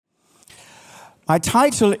My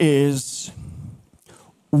title is,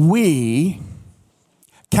 We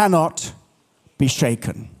Cannot Be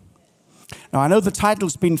Shaken. Now, I know the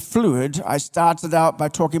title's been fluid. I started out by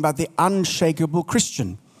talking about the unshakable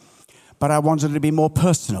Christian, but I wanted it to be more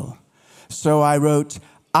personal. So I wrote,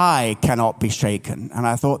 I cannot be shaken. And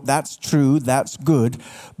I thought, that's true, that's good,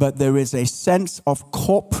 but there is a sense of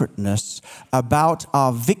corporateness about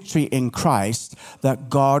our victory in Christ that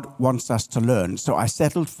God wants us to learn. So I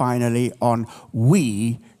settled finally on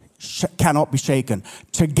we cannot be shaken.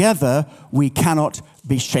 Together, we cannot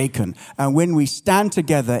be shaken. And when we stand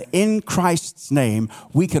together in Christ's name,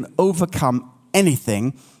 we can overcome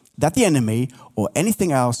anything that the enemy or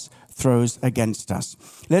anything else throws against us.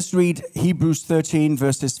 Let's read Hebrews 13,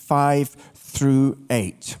 verses 5 through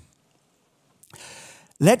 8.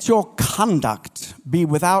 Let your conduct be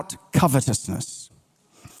without covetousness.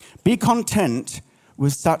 Be content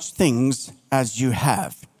with such things as you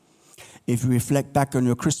have. If you reflect back on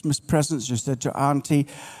your Christmas presents, you said to Auntie,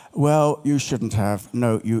 well, you shouldn't have.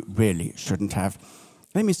 No, you really shouldn't have.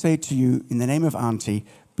 Let me say to you, in the name of Auntie,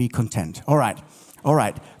 be content. All right.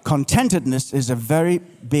 Contentedness is a very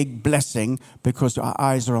big blessing because our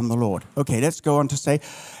eyes are on the Lord. Okay, let's go on to say,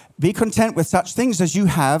 be content with such things as you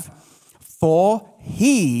have, for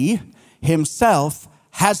he himself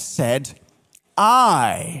has said,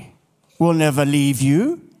 I will never leave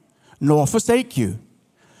you nor forsake you.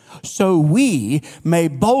 So we may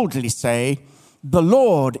boldly say, the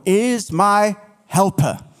Lord is my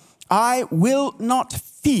helper. I will not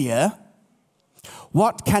fear.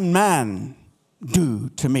 What can man do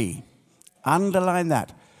to me? Underline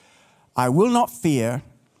that. I will not fear.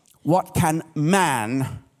 What can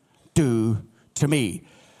man do to me?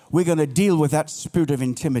 We're going to deal with that spirit of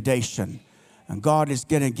intimidation. And God is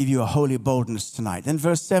going to give you a holy boldness tonight. Then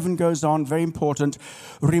verse 7 goes on, very important.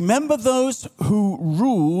 Remember those who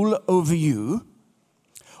rule over you,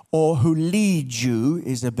 or who lead you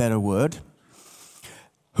is a better word,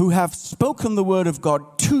 who have spoken the word of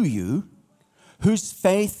God to you, whose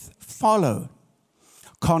faith follow.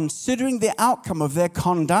 Considering the outcome of their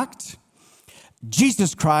conduct,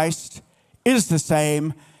 Jesus Christ is the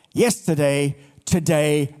same yesterday,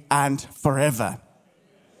 today, and forever.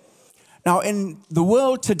 Now, in the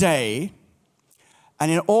world today,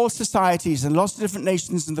 and in all societies and lots of different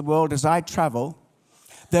nations in the world as I travel,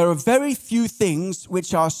 there are very few things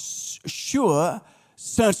which are sure,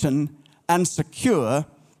 certain, and secure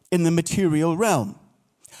in the material realm.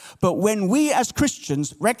 But when we as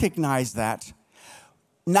Christians recognize that,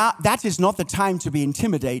 now that is not the time to be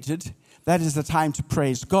intimidated. That is the time to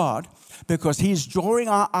praise God, because he's drawing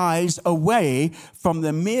our eyes away from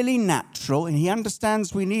the merely natural, and he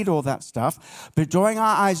understands we need all that stuff, but drawing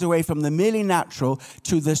our eyes away from the merely natural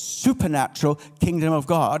to the supernatural kingdom of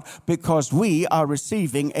God, because we are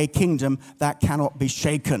receiving a kingdom that cannot be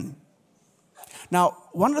shaken. Now,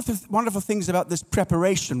 one of the wonderful things about this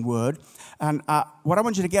preparation word, and what I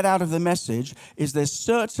want you to get out of the message, is there's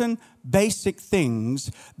certain basic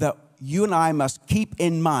things that you and I must keep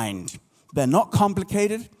in mind. They're not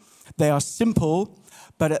complicated. They are simple.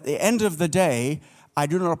 But at the end of the day, I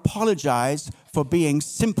do not apologize for being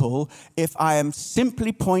simple if I am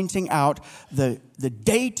simply pointing out the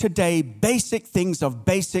day-to-day basic things of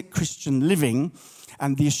basic Christian living.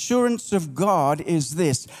 And the assurance of God is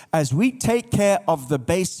this: as we take care of the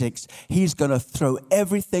basics, he's going to throw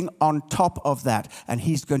everything on top of that, and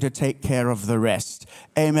he's going to take care of the rest.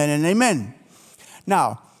 Amen and amen.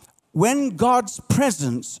 Now, when God's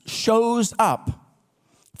presence shows up,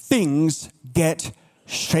 things get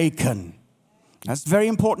shaken. That's very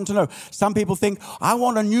important to know. Some people think, I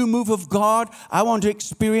want a new move of God. I want to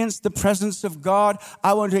experience the presence of God.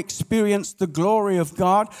 I want to experience the glory of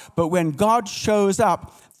God. But when God shows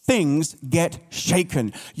up, things get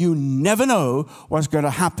shaken. You never know what's going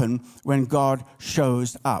to happen when God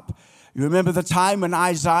shows up. You remember the time when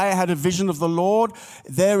Isaiah had a vision of the Lord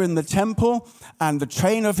there in the temple, and the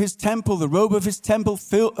train of his temple, the robe of his temple,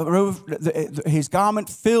 his garment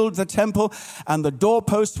filled the temple, and the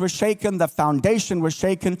doorposts were shaken, the foundation was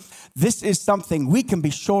shaken. This is something we can be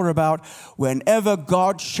sure about. Whenever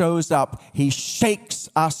God shows up, he shakes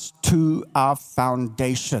us to our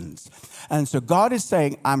foundations. And so God is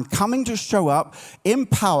saying, I'm coming to show up in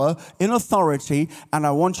power, in authority, and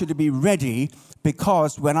I want you to be ready,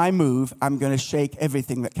 because when I move, I'm going to shake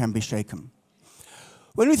everything that can be shaken.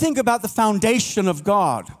 When we think about the foundation of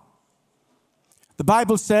God, the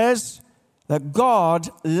Bible says that God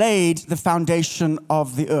laid the foundation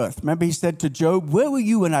of the earth. Remember, he said to Job, where were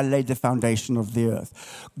you when I laid the foundation of the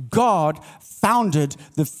earth? God founded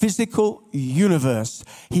the physical universe.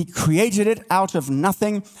 He created it out of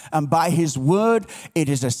nothing, and by his word it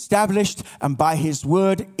is established, and by his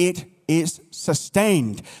word it is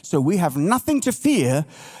sustained. So we have nothing to fear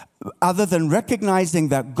other than recognizing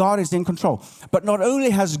that God is in control. But not only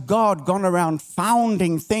has God gone around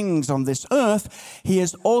founding things on this earth, he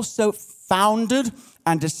has also founded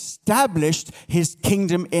and established his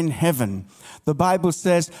kingdom in heaven. The Bible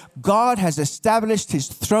says God has established his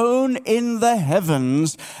throne in the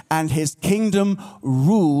heavens, and his kingdom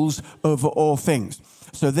rules over all things.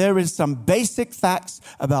 So there is some basic facts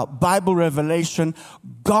about Bible revelation.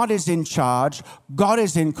 God is in charge. God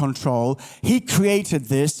is in control. He created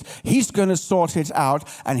this. He's going to sort it out,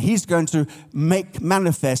 and he's going to make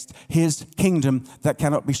manifest his kingdom that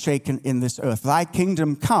cannot be shaken in this earth. Thy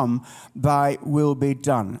kingdom come, thy will be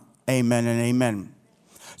done. Amen and amen.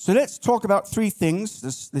 So let's talk about three things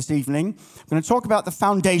this evening. I'm going to talk about the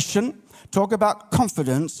foundation, talk about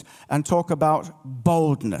confidence, and talk about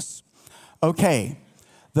boldness. Okay.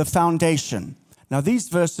 The foundation. Now, these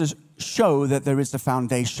verses show that there is a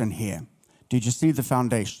foundation here. Did you see the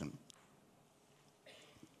foundation?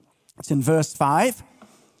 It's in verse 5.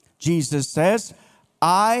 Jesus says,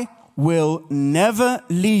 I will never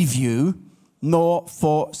leave you nor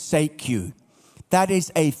forsake you. That is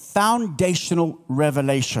a foundational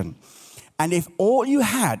revelation. And if all you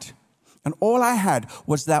had, and all I had,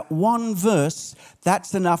 was that one verse,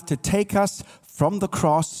 that's enough to take us from the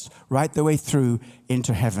cross right the way through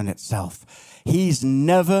into heaven itself. He's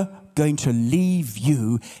never going to leave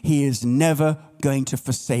you. He is never going to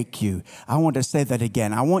forsake you. I want to say that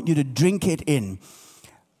again. I want you to drink it in.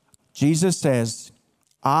 Jesus says,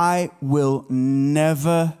 I will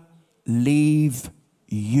never leave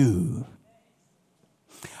you.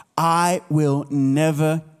 I will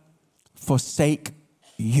never forsake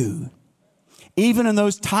you. Even in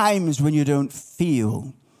those times when you don't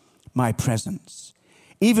feel my presence.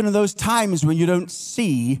 Even in those times when you don't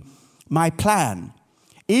see my plan.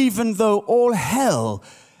 Even though all hell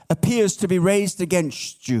appears to be raised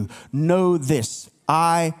against you, know this,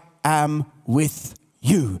 I am with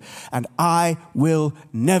you, and I will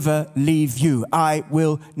never leave you. I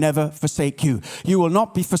will never forsake you. You will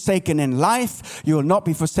not be forsaken in life. You will not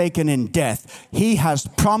be forsaken in death. He has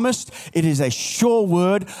promised. It is a sure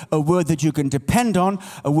word, a word that you can depend on,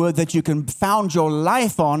 a word that you can found your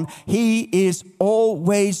life on. He is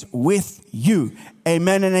always with you.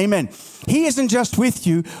 Amen and amen. He isn't just with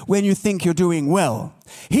you when you think you're doing well.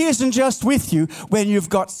 He isn't just with you when you've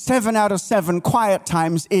got 7 out of 7 quiet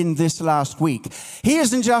times in this last week. He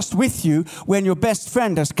isn't just with you when your best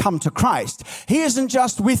friend has come to Christ. He isn't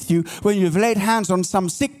just with you when you've laid hands on some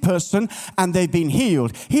sick person and they've been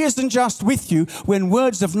healed. He isn't just with you when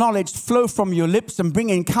words of knowledge flow from your lips and bring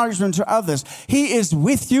encouragement to others. He is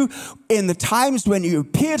with you in the times when you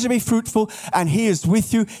appear to be fruitful, and he is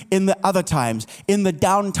with you in the other times, in the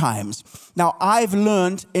down times. Now, I've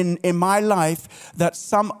learned in my life that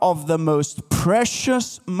some of the most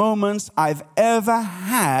precious moments I've ever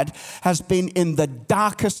had has been in the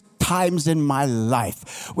darkest times in my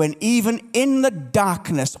life, when even in the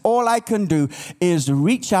darkness, all I can do is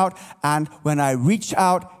reach out, and when I reach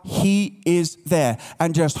out, he is there,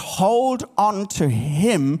 and just hold on to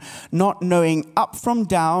him, not knowing up from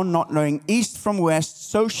down, not knowing east from west,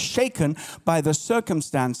 so shaken by the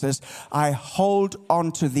circumstances. I hold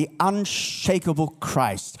on to the unshakable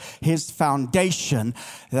Christ, his foundation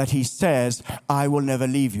that he says, I will never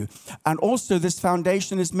leave you. And also this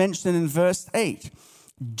foundation is mentioned in verse 8.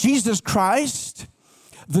 Jesus Christ,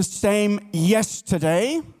 the same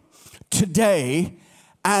yesterday, today,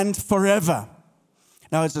 and forever.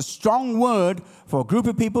 Now, it's a strong word for a group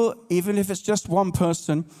of people, even if it's just one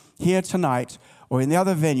person here tonight or in the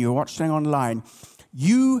other venue watching online.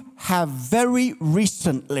 You have very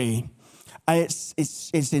recently,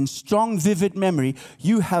 it's in strong, vivid memory,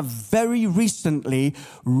 you have very recently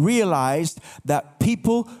realized that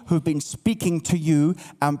people who've been speaking to you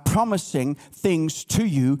and promising things to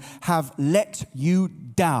you have let you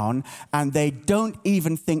down, and they don't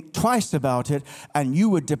even think twice about it, and you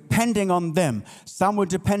were depending on them. Some were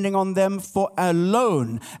depending on them for a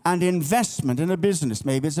loan and investment in a business.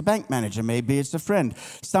 Maybe it's a bank manager, maybe it's a friend.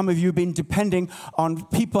 Some of you have been depending on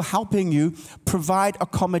people helping you provide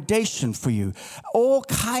accommodation for you. All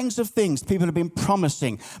kinds of things people have been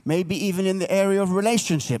promising, maybe even in the area of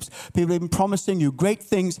relationships. People have been promising you great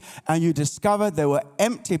things, and you discover they were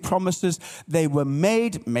empty promises. They were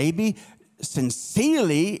made maybe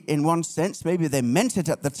sincerely in one sense. Maybe they meant it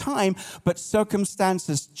at the time, but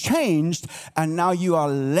circumstances changed, and now you are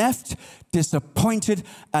left disappointed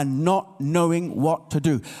and not knowing what to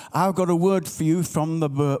do. I've got a word for you from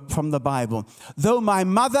the Bible. Though my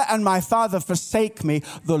mother and my father forsake me,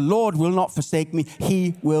 the Lord will not forsake me.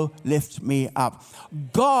 He will lift me up.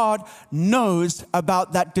 God knows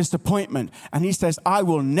about that disappointment, and he says, I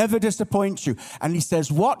will never disappoint you. And he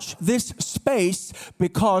says, watch this space,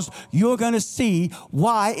 because you're going to see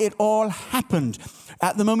why it all happened.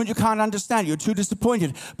 At the moment, you can't understand. You're too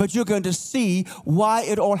disappointed. But you're going to see why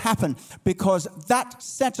it all happened. Because that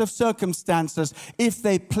set of circumstances, if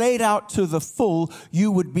they played out to the full,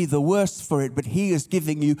 you would be the worse for it. But he is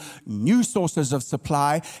giving you new sources of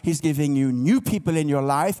supply. He's giving you new people in your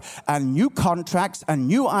life and new contracts and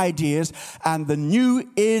new ideas. And the new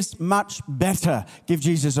is much better. Give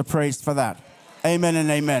Jesus a praise for that. Amen and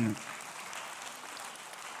amen.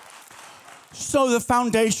 So the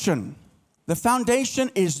foundation. The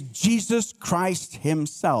foundation is Jesus Christ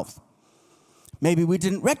himself. Maybe we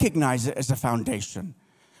didn't recognize it as a foundation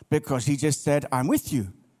because he just said, I'm with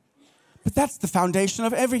you. But that's the foundation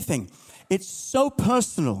of everything. It's so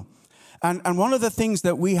personal. And one of the things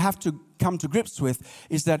that we have to come to grips with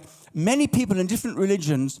is that many people in different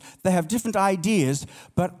religions, they have different ideas,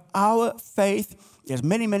 but our faith, there's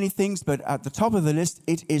many, many things, but at the top of the list,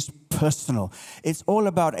 it is personal. It's all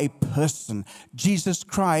about a person, Jesus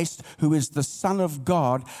Christ, who is the Son of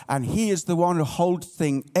God, and he is the one who holds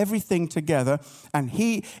everything together, and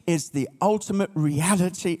he is the ultimate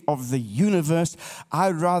reality of the universe.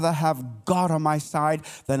 I'd rather have God on my side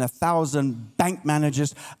than 1,000 bank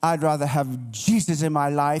managers. I'd rather have Jesus in my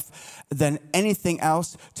life than anything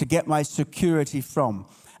else to get my security from.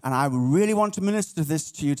 And I really want to minister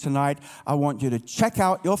this to you tonight. I want you to check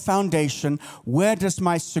out your foundation. Where does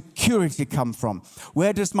my security come from?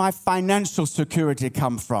 Where does my financial security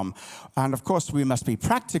come from? And of course, we must be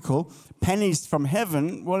practical. Pennies from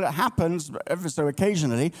heaven, well, it happens ever so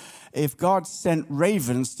occasionally. If God sent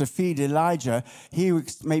ravens to feed Elijah, he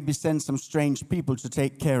would maybe send some strange people to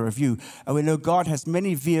take care of you. And we know God has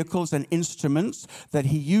many vehicles and instruments that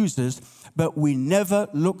he uses, but we never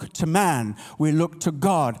look to man. We look to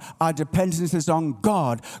God. Our dependence is on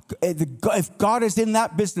God. If God is in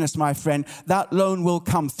that business, my friend, that loan will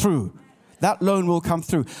come through. That loan will come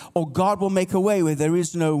through. Or God will make a way where there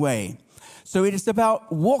is no way. So it is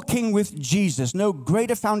about walking with Jesus. No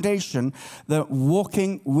greater foundation than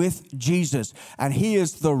walking with Jesus. And he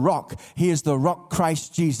is the rock. He is the rock,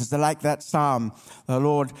 Christ Jesus. I like that psalm. The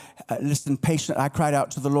Lord listened patiently. I cried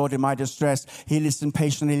out to the Lord in my distress. He listened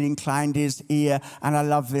patiently, he inclined his ear. And I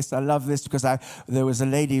love this. I love this because there was a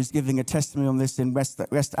lady who's giving a testimony on this in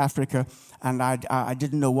West Africa. And I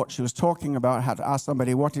didn't know what she was talking about. I had to ask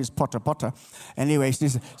somebody, what is potter potter? Anyway, she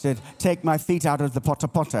said, take my feet out of the potter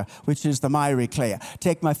potter, which is the miry clay.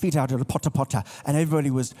 Take my feet out of the potter potter. And everybody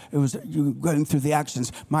was going through the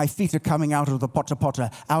actions. My feet are coming out of the potter potter,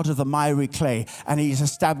 out of the miry clay. And he's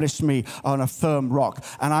established me on a firm rock.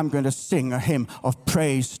 And I'm going to sing a hymn of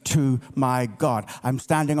praise to my God. I'm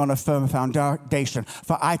standing on a firm foundation,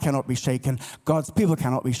 for I cannot be shaken. God's people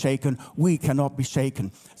cannot be shaken. We cannot be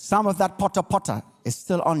shaken. Some of that potter potter is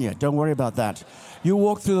still on you. Don't worry about that. You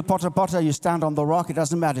walk through the potter potter, you stand on the rock, it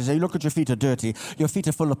doesn't matter. So you look at your feet are dirty. Your feet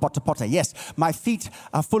are full of potter potter. Yes, my feet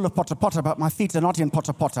are full of potter potter, but my feet are not in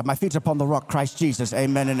potter potter. My feet are upon the rock, Christ Jesus.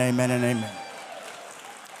 Amen and amen and amen.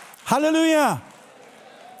 Hallelujah.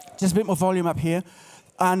 Just a bit more volume up here.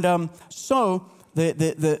 And so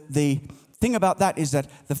the thing about that is that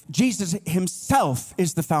Jesus himself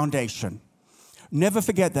is the foundation. Never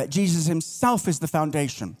forget that. Jesus himself is the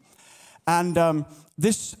foundation. And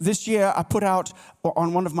this year I put out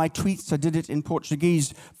on one of my tweets, I did it in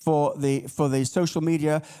Portuguese for the social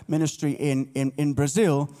media ministry in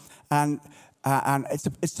Brazil. And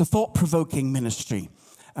it's a thought-provoking ministry.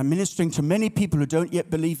 I'm ministering to many people who don't yet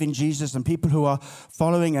believe in Jesus and people who are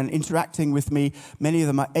following and interacting with me. Many of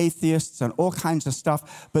them are atheists and all kinds of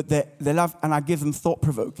stuff, but they love, and I give them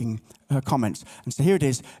thought-provoking comments. And so here it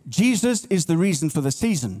is. Jesus is the reason for the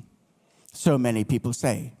season, so many people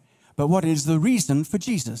say. But what is the reason for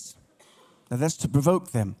Jesus? Now that's to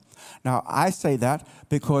provoke them. Now I say that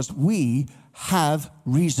because we have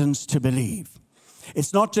reasons to believe.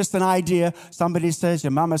 It's not just an idea. Somebody says,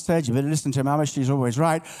 your mama said, you better listen to your mama, she's always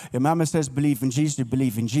right. Your mama says, believe in Jesus, you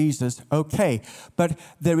believe in Jesus. Okay. But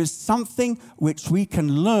there is something which we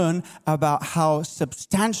can learn about how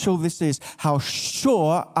substantial this is, how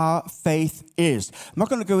sure our faith is. I'm not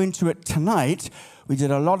going to go into it tonight, We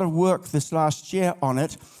did a lot of work this last year on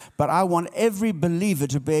it, but I want every believer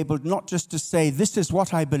to be able not just to say, this is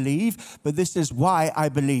what I believe, but this is why I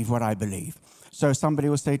believe what I believe. So somebody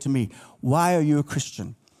will say to me, why are you a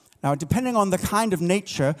Christian? Now, depending on the kind of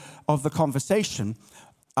nature of the conversation,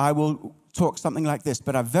 I will talk something like this,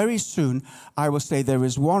 but very soon I will say there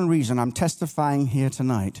is one reason. I'm testifying here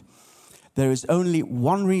tonight. There is only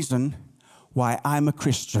one reason why I'm a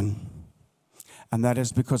Christian, and that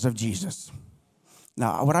is because of Jesus.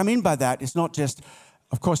 Now, what I mean by that is not just,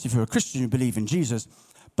 of course, if you're a Christian, you believe in Jesus,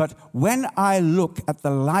 but when I look at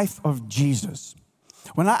the life of Jesus,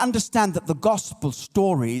 when I understand that the gospel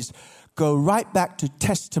stories go right back to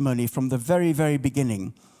testimony from the very, very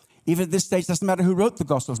beginning. Even at this stage, it doesn't matter who wrote the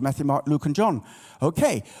Gospels, Matthew, Mark, Luke, and John.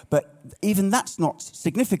 Okay, but even that's not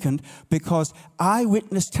significant because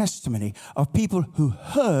eyewitness testimony of people who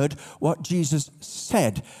heard what Jesus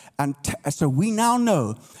said. And so we now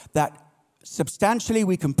know that substantially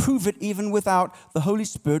we can prove it even without the Holy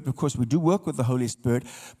Spirit, because we do work with the Holy Spirit.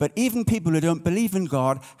 But even people who don't believe in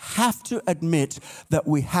God have to admit that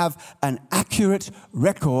we have an accurate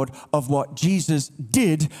record of what Jesus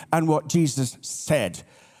did and what Jesus said.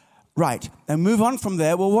 Right, and move on from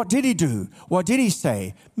there. Well, what did he do? What did he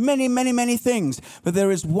say? Many, many, many things. But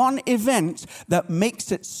there is one event that makes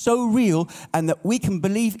it so real and that we can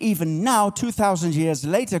believe even now, 2,000 years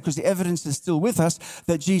later, because the evidence is still with us,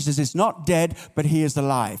 that Jesus is not dead, but he is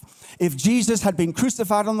alive. If Jesus had been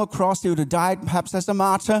crucified on the cross, he would have died perhaps as a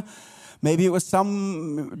martyr. Maybe it was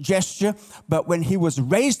some gesture, but when he was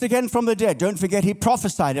raised again from the dead, don't forget he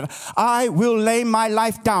prophesied it. I will lay my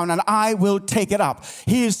life down and I will take it up.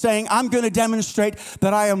 He is saying, I'm going to demonstrate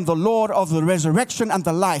that I am the Lord of the resurrection and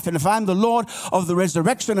the life. And if I'm the Lord of the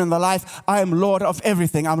resurrection and the life, I am Lord of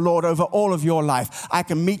everything. I'm Lord over all of your life. I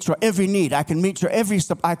can meet your every need. I can meet your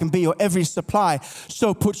I can be your every supply.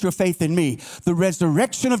 So put your faith in me. The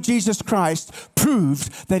resurrection of Jesus Christ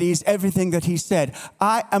proved that he is everything that he said.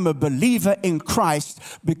 I am a believer in Christ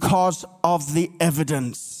because of the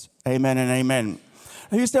evidence. Amen and amen.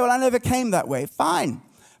 And you say, well, I never came that way. Fine.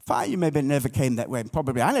 You maybe never came that way.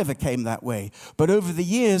 Probably I never came that way. But over the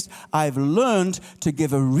years, I've learned to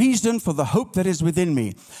give a reason for the hope that is within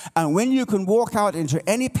me. And when you can walk out into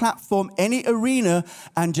any platform, any arena,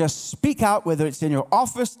 and just speak out, whether it's in your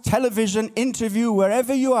office, television, interview,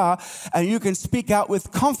 wherever you are, and you can speak out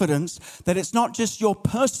with confidence that it's not just your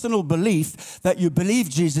personal belief that you believe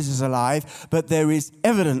Jesus is alive, but there is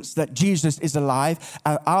evidence that Jesus is alive.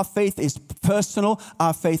 Our faith is personal.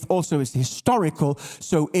 Our faith also is historical.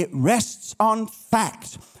 So it rests on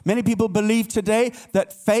fact. Many people believe today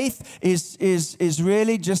that faith is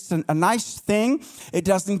really just a nice thing. It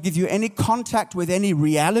doesn't give you any contact with any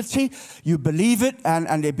reality. You believe it,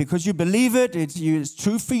 and because you believe it, it's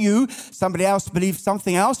true for you. Somebody else believes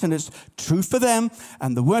something else, and it's true for them.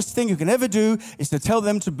 And the worst thing you can ever do is to tell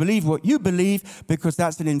them to believe what you believe, because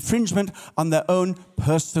that's an infringement on their own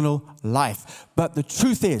personal life. But the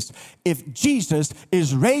truth is, if Jesus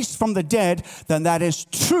is raised from the dead, then that is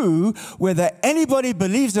true, whether anybody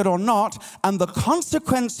believes it or not, and the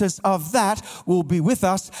consequences of that will be with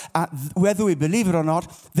us, whether we believe it or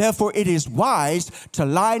not. Therefore, it is wise to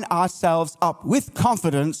line ourselves up with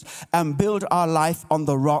confidence and build our life on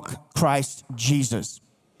the rock, Christ Jesus.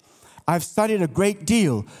 I've studied a great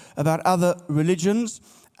deal about other religions,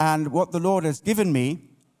 and what the Lord has given me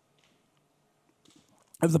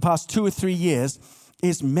over the past 2 or 3 years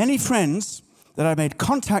is many friends that I made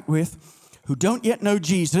contact with who don't yet know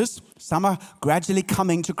Jesus. Some are gradually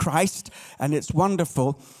coming to Christ, and it's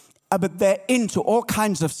wonderful. But they're into all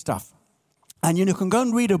kinds of stuff. And you can go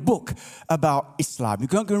and read a book about Islam. You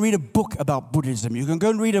can go and read a book about Buddhism. You can go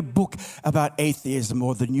and read a book about atheism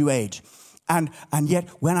or the New Age. And yet,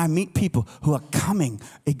 when I meet people who are coming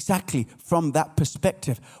exactly from that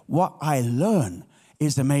perspective, what I learn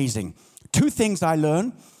is amazing. 2 things I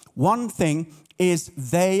learn. One thing is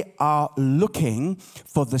they are looking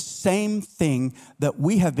for the same thing that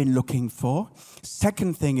we have been looking for.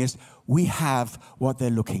 Second thing is we have what they're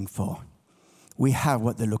looking for. We have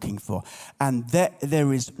what they're looking for. And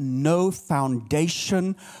there is no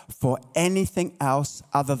foundation for anything else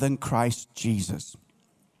other than Christ Jesus.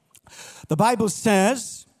 The Bible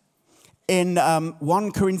says in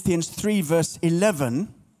 1 Corinthians 3 verse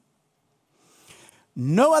 11,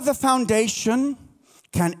 no other foundation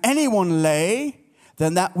can anyone lay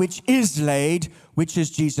than that which is laid, which is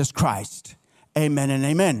Jesus Christ. Amen and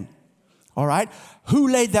amen. All right? Who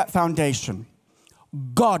laid that foundation?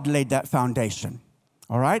 God laid that foundation.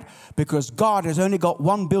 All right? Because God has only got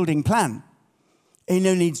one building plan. He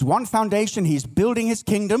only needs one foundation. He's building his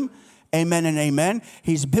kingdom. Amen and amen.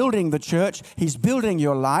 He's building the church. He's building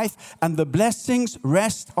your life. And the blessings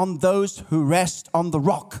rest on those who rest on the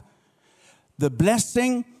rock. The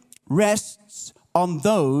blessing rests on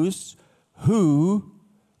those who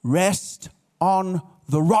rest on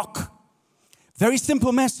the rock. Very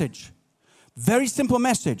simple message. Very simple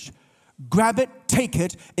message. Grab it, take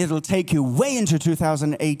it. It'll take you way into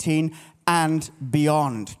 2018 and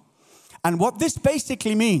beyond. And what this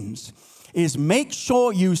basically means is make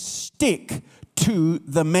sure you stick to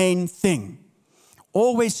the main thing.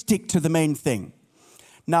 Always stick to the main thing.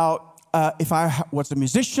 Now, if I was a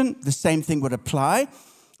musician, the same thing would apply.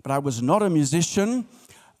 But I was not a musician.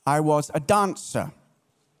 I was a dancer.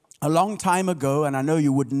 A long time ago, and I know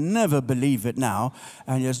you would never believe it now,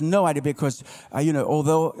 and there's no idea because,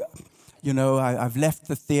 although, I've left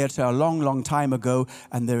the theater a long, long time ago,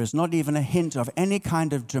 and there is not even a hint of any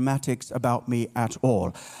kind of dramatics about me at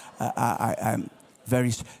all. I'm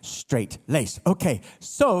very straight-laced. Okay,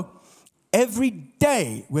 so every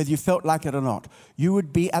day, whether you felt like it or not, you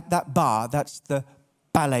would be at that bar, that's the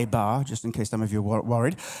ballet bar, just in case some of you were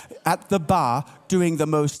worried, at the bar doing the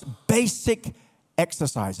most basic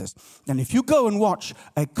exercises. And if you go and watch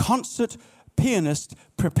a concert pianist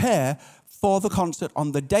prepare for the concert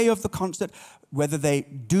on the day of the concert, whether they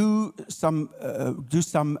do some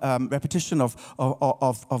repetition of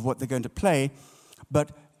what they're going to play,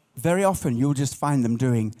 but very often you'll just find them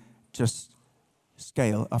doing just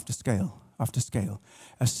scale after scale after scale.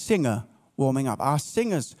 A singer warming up. Our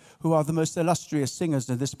singers, who are the most illustrious singers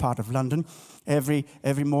in this part of London, every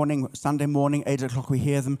morning, Sunday morning, 8 o'clock, we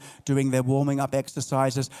hear them doing their warming up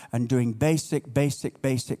exercises and doing basic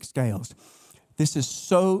scales. This is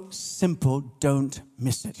so simple, don't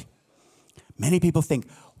miss it. Many people think,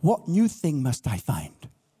 what new thing must I find?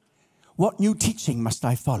 What new teaching must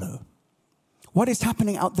I follow? What is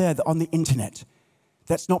happening out there on the internet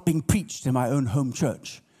that's not being preached in my own home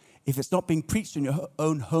church? If it's not being preached in your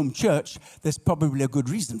own home church, there's probably a good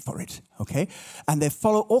reason for it, okay? And they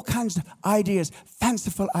follow all kinds of ideas,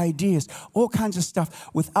 fanciful ideas, all kinds of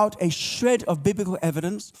stuff without a shred of biblical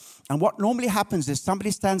evidence. And what normally happens is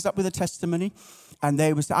somebody stands up with a testimony and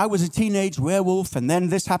they will say, I was a teenage werewolf and then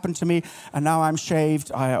this happened to me and now I'm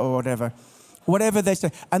shaved or whatever. Whatever they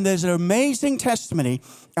say. And there's an amazing testimony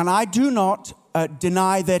and I do not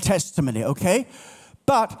deny their testimony, okay?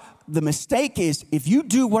 But the mistake is, if you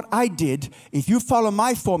do what I did, if you follow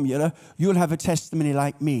my formula, you'll have a testimony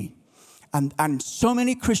like me. And so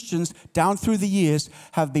many Christians down through the years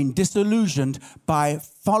have been disillusioned by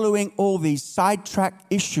following all these sidetrack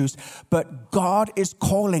issues. But God is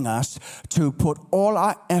calling us to put all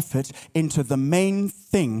our effort into the main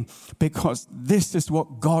thing because this is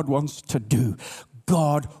what God wants to do.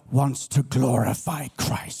 God wants to glorify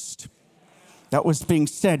Christ. That was being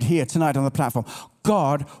said here tonight on the platform.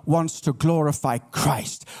 God wants to glorify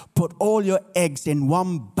Christ. Put all your eggs in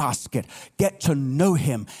one basket. Get to know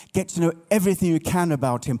him. Get to know everything you can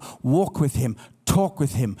about him. Walk with him. Talk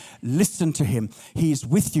with him. Listen to him. He is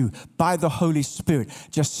with you by the Holy Spirit.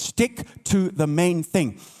 Just stick to the main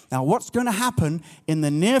thing. Now, what's going to happen in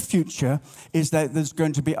the near future is that there's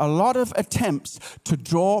going to be a lot of attempts to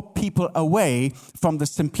draw people away from the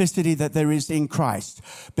simplicity that there is in Christ.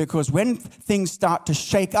 Because when things start to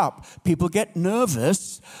shake up, people get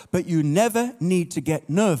nervous, but you never need to get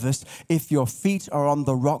nervous if your feet are on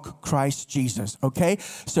the rock, Christ Jesus, okay?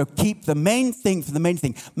 So keep the main thing for the main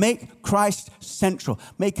thing. Make Christ central.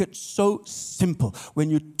 Make it so simple. When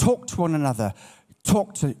you talk to one another,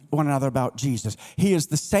 talk to one another about Jesus. He is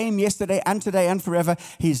the same yesterday and today and forever.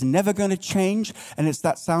 He's never going to change. And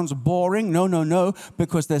that sounds boring. No,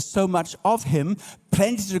 because there's so much of him,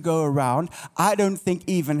 plenty to go around. I don't think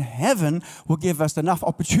even heaven will give us enough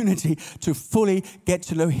opportunity to fully get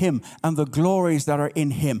to know him and the glories that are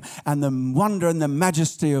in him and the wonder and the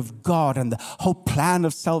majesty of God and the whole plan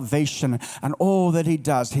of salvation and all that he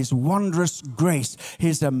does, his wondrous grace,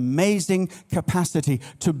 his amazing capacity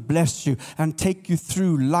to bless you and take you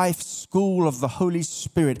through life's school of the Holy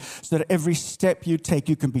Spirit so that every step you take,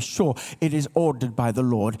 you can be sure it is ordered by the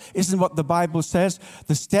Lord. Isn't what the Bible says?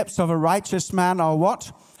 The steps of a righteous man are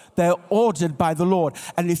what? They're ordered by the Lord.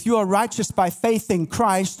 And if you are righteous by faith in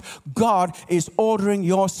Christ, God is ordering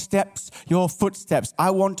your steps, your footsteps.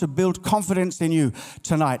 I want to build confidence in you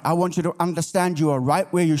tonight. I want you to understand you are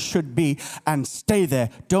right where you should be and stay there.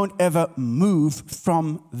 Don't ever move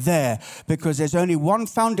from there because there's only one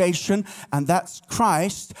foundation and that's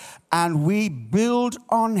Christ, and we build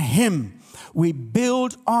on him. We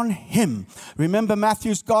build on him. Remember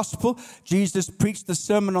Matthew's gospel? Jesus preached the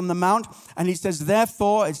Sermon on the Mount, and he says,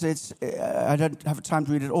 therefore, I don't have time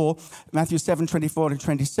to read it all. Matthew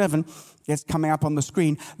 7:24-27. It's coming up on the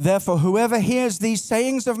screen. Therefore, whoever hears these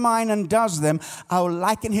sayings of mine and does them, I will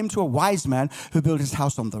liken him to a wise man who built his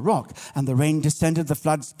house on the rock. And the rain descended, the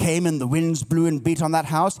floods came, and the winds blew and beat on that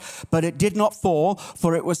house. But it did not fall,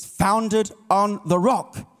 for it was founded on the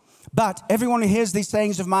rock. But everyone who hears these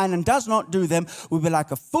sayings of mine and does not do them will be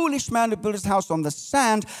like a foolish man who built his house on the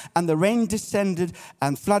sand, and the rain descended,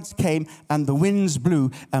 and floods came, and the winds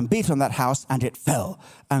blew and beat on that house, and it fell,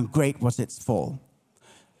 and great was its fall.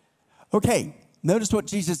 Okay, notice what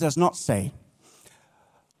Jesus does not say.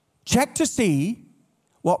 Check to see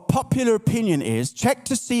what popular opinion is. Check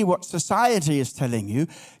to see what society is telling you.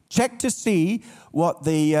 Check to see what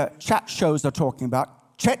the chat shows are talking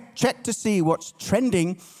about. Check to see what's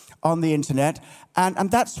trending on the internet.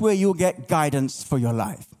 And that's where you'll get guidance for your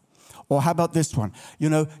life. Or how about this one?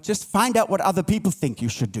 Just find out what other people think you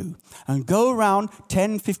should do. And go around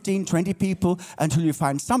 10, 15, 20 people until you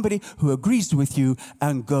find somebody who agrees with you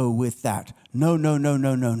and go with that. No, no, no,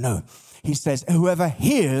 no, no, no. He says, whoever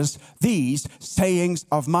hears these sayings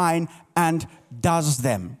of mine and does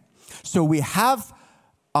them. So we have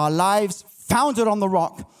our lives founded on the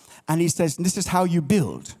rock. And he says, this is how you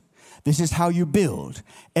build. This is how you build.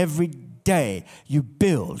 Every day you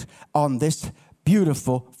build on this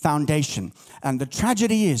beautiful foundation. And the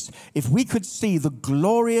tragedy is, if we could see the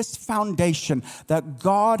glorious foundation that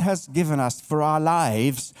God has given us for our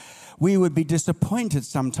lives, we would be disappointed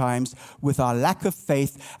sometimes with our lack of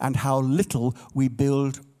faith and how little we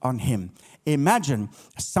build on him. Imagine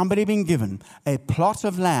somebody being given a plot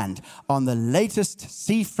of land on the latest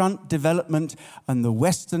seafront development on the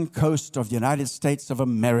western coast of the United States of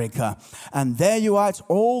America. And there you are, it's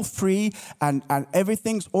all free and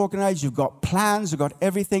everything's organized. You've got plans, you've got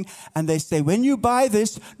everything. And they say, when you buy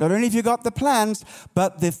this, not only have you got the plans,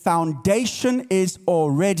 but the foundation is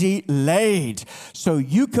already laid. So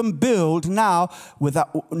you can build now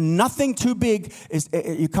without nothing too big.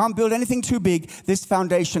 You can't build anything too big. This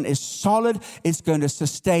foundation is solid. It's going to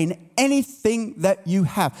sustain anything that you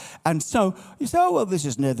have. And so you say, oh, well, this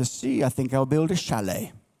is near the sea. I think I'll build a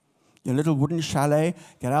chalet. Your little wooden chalet,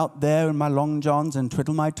 get out there in my long johns and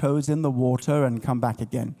twiddle my toes in the water and come back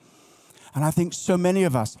again. And I think so many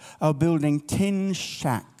of us are building tin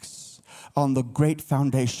shacks on the great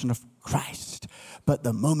foundation of Christ. But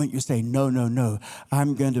the moment you say, no, no, no,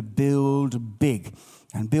 I'm going to build big.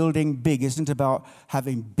 And building big isn't about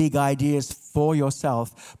having big ideas for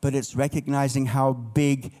yourself, but it's recognizing how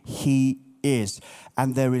big he is.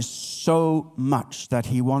 And there is so much that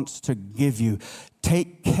he wants to give you.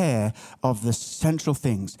 Take care of the central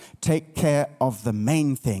things. Take care of the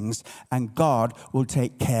main things, and God will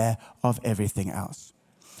take care of everything else.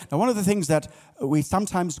 Now, one of the things that we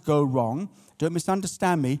sometimes go wrong, don't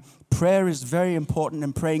misunderstand me, prayer is very important,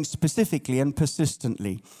 and praying specifically and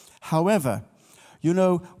persistently. However,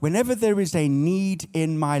 whenever there is a need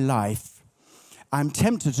in my life, I'm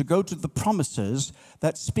tempted to go to the promises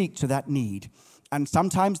that speak to that need. And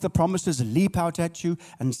sometimes the promises leap out at you,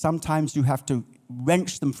 and sometimes you have to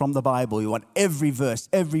wrench them from the Bible. You want every verse,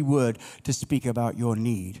 every word to speak about your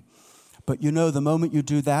need. But the moment you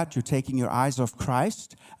do that, you're taking your eyes off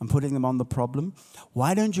Christ and putting them on the problem.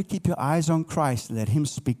 Why don't you keep your eyes on Christ and let him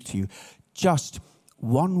speak to you? Just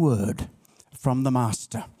one word from the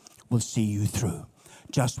Master will see you through.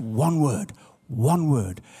 Just one word,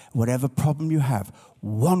 whatever problem you have,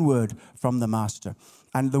 one word from the Master.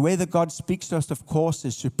 And the way that God speaks to us, of course,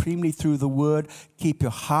 is supremely through the Word. Keep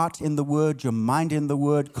your heart in the Word, your mind in the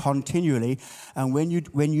Word continually. And when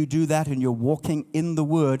you do that and you're walking in the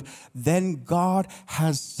Word, then God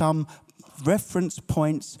has some reference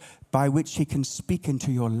points by which he can speak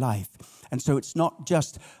into your life. And so it's not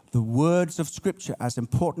just the words of Scripture, as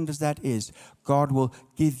important as that is. God will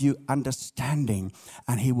give you understanding,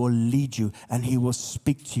 and he will lead you, and he will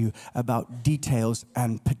speak to you about details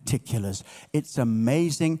and particulars. It's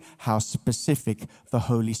amazing how specific the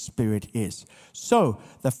Holy Spirit is. So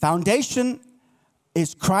the foundation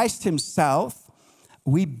is Christ himself.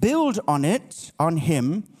 We build on it, on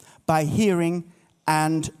him, by hearing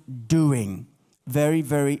and doing. Very,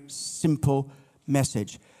 very simple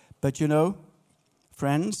message. But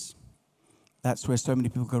friends, that's where so many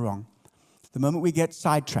people go wrong. The moment we get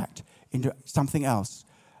sidetracked into something else,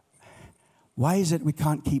 why is it we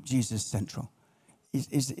can't keep Jesus central? Do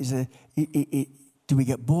we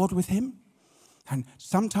get bored with him? And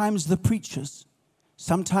sometimes the preachers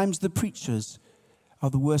are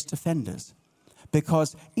the worst offenders.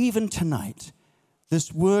 Because even tonight,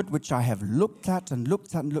 This word which I have looked at and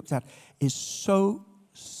looked at and looked at is so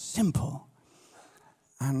simple.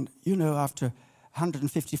 And, you know, after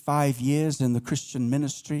 155 years in the Christian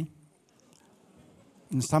ministry,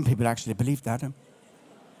 and some people actually believe that,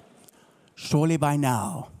 surely by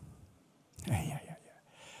now,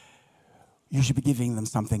 you should be giving them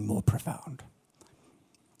something more profound.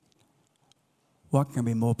 What can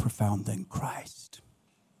be more profound than Christ,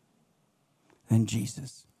 than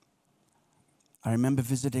Jesus? I remember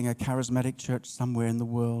visiting a charismatic church somewhere in the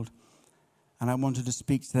world, and I wanted to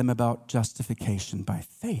speak to them about justification by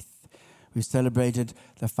faith. We celebrated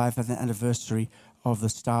the 5th anniversary of the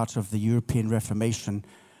start of the European Reformation,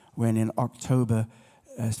 when in October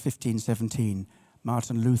 1517,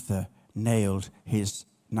 Martin Luther nailed his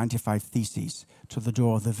 95 Theses to the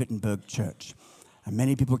door of the Wittenberg Church. And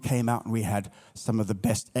many people came out, and we had some of the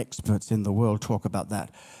best experts in the world talk about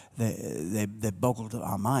that. They boggled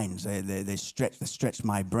our minds. They stretched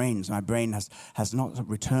my brains. My brain has not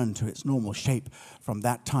returned to its normal shape from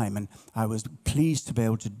that time, and I was pleased to be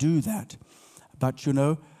able to do that. But you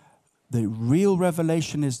know, the real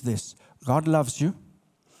revelation is this: God loves you.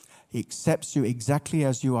 He accepts you exactly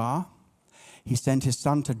as you are. He sent his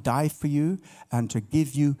son to die for you and to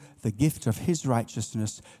give you the gift of his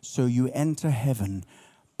righteousness, so you enter heaven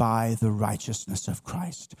by the righteousness of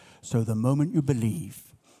Christ. So the moment you believe,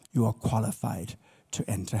 you are qualified to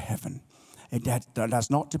enter heaven. It does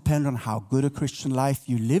not depend on how good a Christian life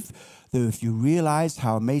you live, though if you realize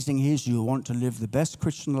how amazing he is, you want to live the best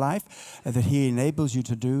Christian life that he enables you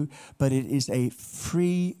to do. But it is a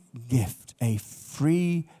free gift, a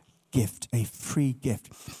free gift, a free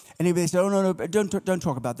gift. Anyway, they said, oh, no, don't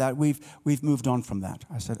talk about that. We've moved on from that.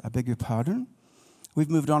 I said, I beg your pardon? We've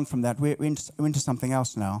moved on from that. We're into something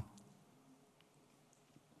else now.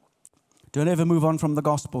 Don't ever move on from the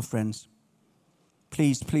gospel, friends.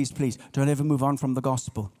 Please, please, please, don't ever move on from the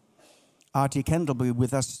gospel. R.T. Kendall will be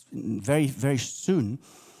with us very, very soon,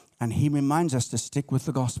 and he reminds us to stick with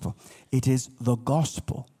the gospel. It is the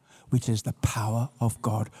gospel which is the power of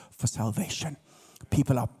God for salvation.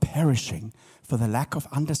 People are perishing for the lack of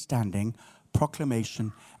understanding,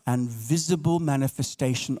 proclamation, and visible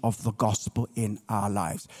manifestation of the gospel in our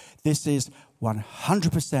lives. This is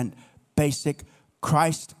 100% basic,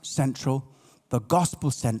 Christ central, the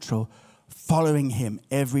gospel central, following him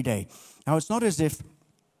every day. Now, it's not as if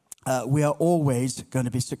we are always going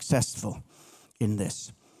to be successful in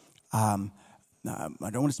this. I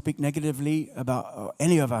don't want to speak negatively about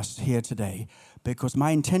any of us here today, because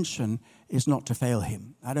my intention is not to fail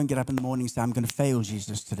him. I don't get up in the morning and say, I'm going to fail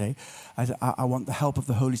Jesus today. I want the help of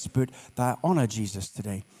the Holy Spirit that I honor Jesus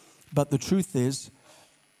today. But the truth is,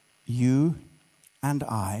 you and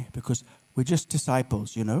I, because we're just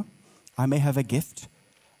disciples, you know. I may have a gift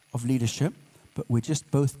of leadership, but we're just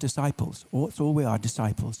both disciples. That's all we are,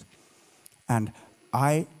 disciples. And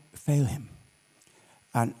I fail him.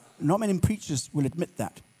 And not many preachers will admit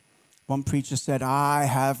that. One preacher said, I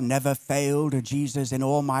have never failed a Jesus in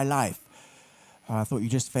all my life. I thought you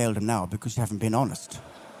just failed him now because you haven't been honest.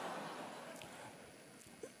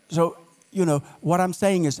 So, you know, what I'm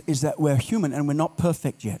saying is that we're human and we're not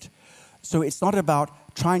perfect yet. So it's not about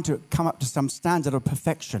trying to come up to some standard of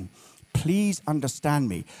perfection. Please understand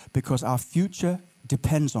me, because our future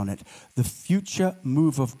depends on it. The future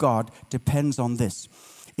move of God depends on this.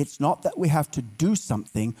 It's not that we have to do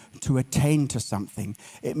something to attain to something.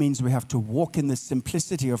 It means we have to walk in the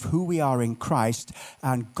simplicity of who we are in Christ,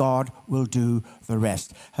 and God will do the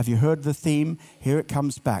rest. Have you heard the theme? Here it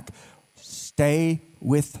comes back. Stay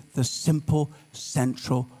with the simple,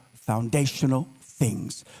 central, foundational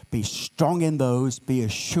things. Be strong in those, be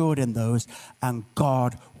assured in those, and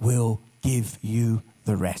God will give you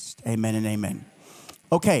the rest. Amen and amen.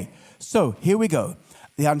 Okay, so here we go.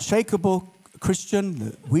 The unshakable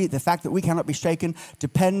Christian, the fact that we cannot be shaken,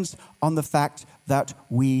 depends on the fact that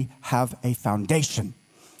we have a foundation.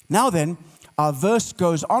 Now then, our verse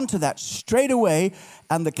goes on to that straight away,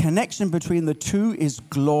 and the connection between the two is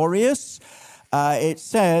glorious. It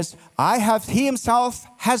says, he himself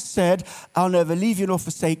has said, I'll never leave you nor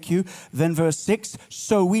forsake you. Then verse 6,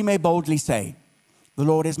 so we may boldly say, the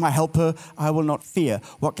Lord is my helper, I will not fear.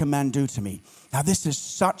 What can man do to me? Now, this is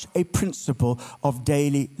such a principle of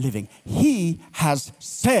daily living. He has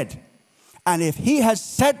said. And if he has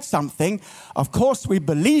said something, of course we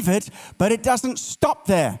believe it, but it doesn't stop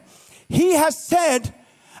there. He has said,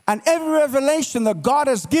 And every revelation that God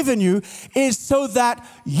has given you is so that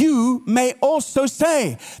you may also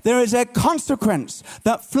say. There is a consequence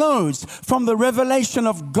that flows from the revelation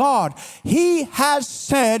of God. He has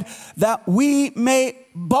said that we may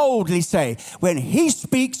boldly say. When he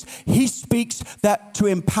speaks that to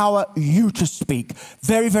empower you to speak.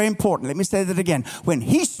 Very, very important. Let me say that again. When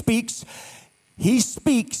he speaks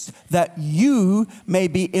that you may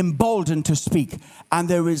be emboldened to speak. And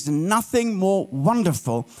there is nothing more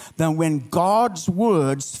wonderful than when God's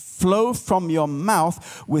words flow from your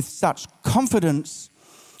mouth with such confidence.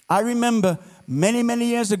 I remember many, many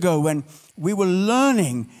years ago when we were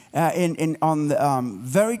learning on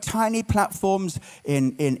very tiny platforms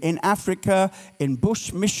in Africa, in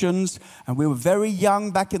bush missions, and we were very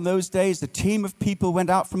young back in those days. A team of people went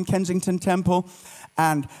out from Kensington Temple,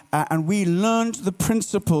 and we learned the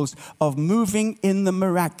principles of moving in the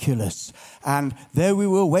miraculous. And there we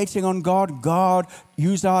were waiting on God. God,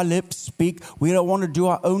 use our lips, speak. We don't want to do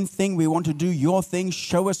our own thing. We want to do your thing.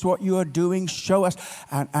 Show us what you are doing. Show us.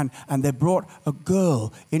 And they brought a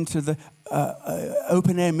girl into the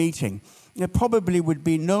open air meeting. There probably would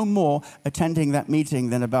be no more attending that meeting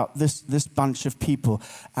than about this bunch of people.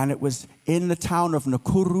 And it was in the town of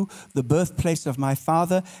Nakuru, the birthplace of my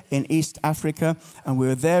father in East Africa. And we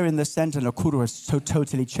were there in the center. Nakuru has so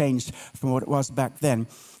totally changed from what it was back then.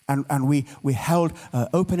 And we held an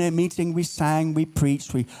open air meeting. We sang, we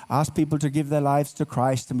preached, we asked people to give their lives to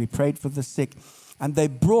Christ, and we prayed for the sick. And they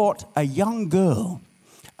brought a young girl.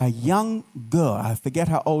 I forget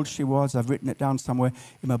how old she was. I've written it down somewhere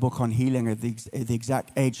in my book on healing, the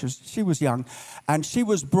exact age. She was young. And she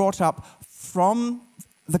was brought up from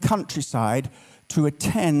the countryside to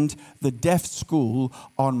attend the deaf school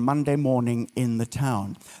on Monday morning in the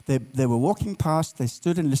town. They were walking past. They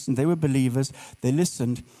stood and listened. They were believers. They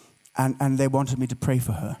listened, and they wanted me to pray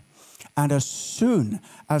for her. And as soon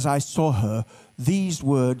as I saw her, these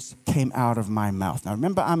words came out of my mouth. Now,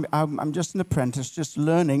 remember, I'm just an apprentice, just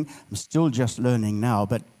learning. I'm still just learning now,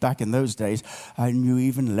 but back in those days, I knew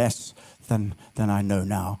even less than I know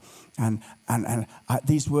now. And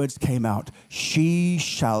these words came out. She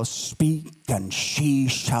shall speak and she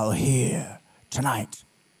shall hear tonight.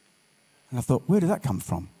 And I thought, where did that come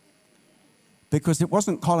from? Because it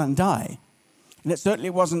wasn't Colin Dye. And it certainly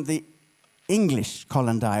wasn't the English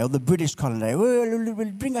Colin Dye or the British Colin Dye. We'll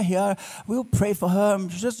bring her here. We'll pray for her.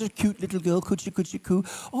 She's just a cute little girl. Coochie coo.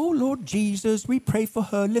 Oh, Lord Jesus, we pray for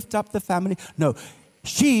her. Lift up the family. No,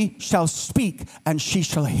 she shall speak and she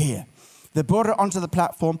shall hear. They brought her onto the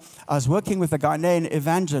platform. I was working with a Ghanaian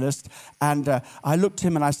evangelist, and I looked at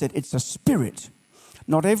him and I said, it's a spirit.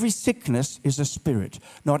 Not every sickness is a spirit.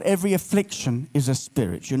 Not every affliction is a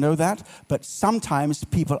spirit. You know that? But sometimes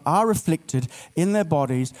people are afflicted in their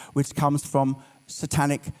bodies, which comes from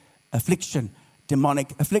satanic affliction,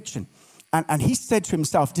 demonic affliction. And he said to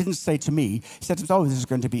himself, didn't say to me, he said to himself, oh, this is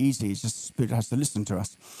going to be easy. It's just the spirit has to listen to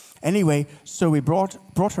us. Anyway, so we brought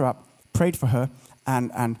her up, prayed for her,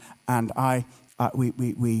 and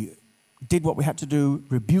we did what we had to do,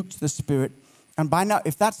 rebuked the spirit. And by now,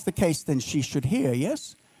 if that's the case, then she should hear,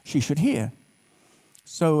 yes? She should hear.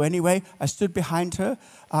 So anyway, I stood behind her,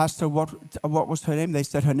 asked her what was her name. They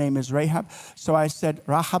said her name is Rahab. So I said,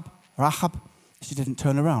 Rahab. She didn't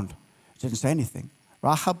turn around. She didn't say anything.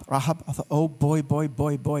 Rahab. I thought, oh, boy.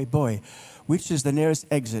 Which is the nearest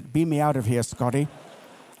exit? Beam me out of here, Scotty.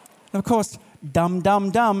 And of course, dumb.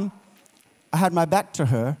 I had my back to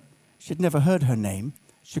her. She'd never heard her name.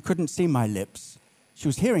 She couldn't see my lips. She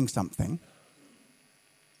was hearing something.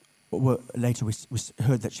 Well, later we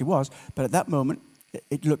heard that she was, but at that moment,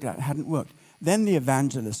 it looked like it hadn't worked. Then the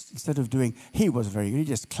evangelist, instead of doing, he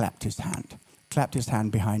just clapped his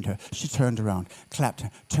hand behind her. She turned around,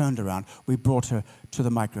 turned around. We brought her to the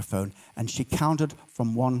microphone, and she counted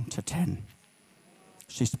from 1 to 10.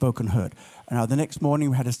 She spoke and heard. Now, the next morning,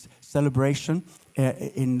 we had a celebration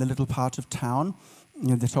in the little part of town.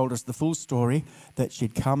 They told us the full story, that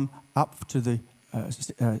she'd come up to the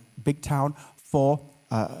big town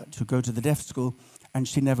to go to the deaf school, and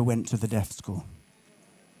she never went to the deaf school.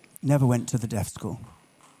 Never went to the deaf school.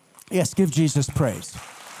 Yes, give Jesus praise.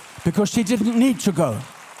 Because she didn't need to go.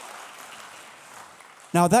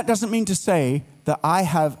 Now, that doesn't mean to say that I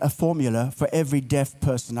have a formula for every deaf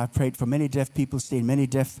person. I've prayed for many deaf people, seen many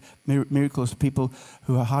deaf miracles, people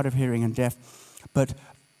who are hard of hearing and deaf. But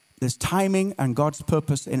there's timing and God's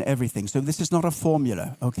purpose in everything. So this is not a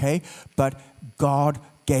formula, okay? But God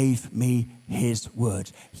gave me his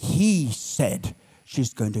word. He said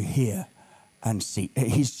she's going to hear and see.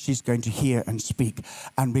 She's going to hear and speak.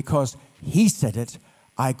 And because he said it,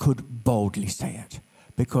 I could boldly say it.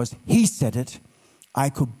 Because he said it, I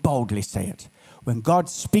could boldly say it. when God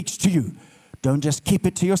speaks to you, don't just keep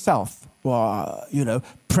it to yourself. Or,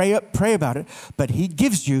 pray about it. But he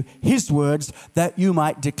gives you his words that you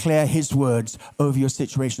might declare his words over your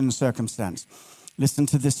situation and circumstance. Listen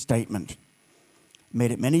to this statement.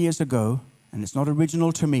 Made it many years ago, and it's not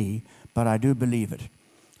original to me, but I do believe it.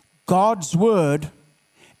 God's word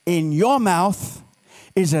in your mouth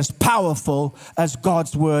is as powerful as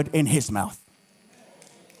God's word in his mouth.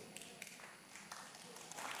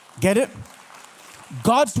 Get it?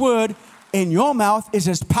 God's word in your mouth is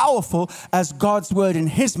as powerful as God's word in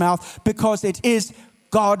his mouth, because it is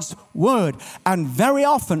God's word. And very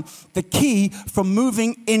often the key from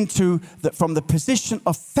moving from the position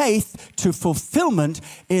of faith to fulfillment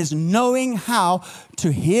is knowing how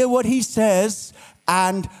to hear what he says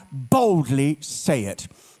and boldly say it.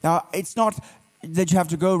 Now, it's not that you have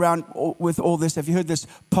to go around with all this. Have you heard this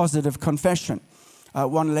positive confession?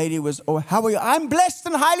 One lady was, "Oh, how are you?" "I'm blessed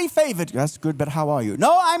and highly favored." "That's good, but how are you?"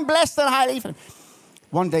 "No, I'm blessed and highly favored."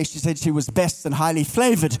 One day she said she was best and highly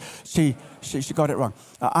flavored. She got it wrong.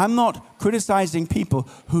 I'm not criticizing people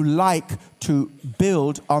who like to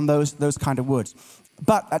build on those kind of words.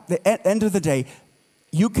 But at the end of the day,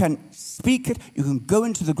 you can speak it, you can go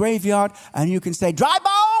into the graveyard, and you can say, "Dry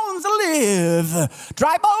bones live,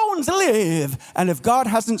 dry bones live." And if God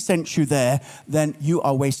hasn't sent you there, then you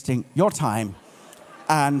are wasting your time.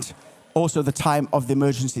 And also the time of the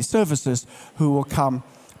emergency services who will come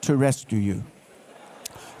to rescue you.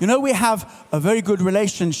 We have a very good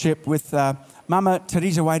relationship with Mama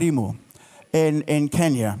Teresa Wairimu in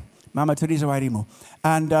Kenya. Mama Teresa Wairimu.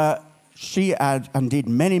 And she, and indeed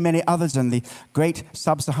many, many others in the great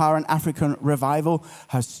sub-Saharan African revival,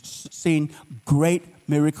 has seen great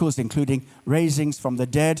miracles, including raisings from the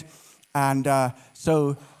dead. And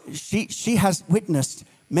so she has witnessed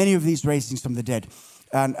many of these raisings from the dead.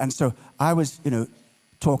 And so I was,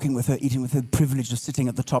 talking with her, eating with her, the privilege of sitting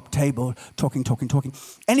at the top table, talking.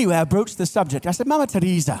 Anyway, I broached the subject. I said, "Mama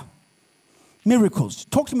Teresa, miracles.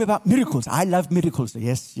 Talk to me about miracles." "I love miracles."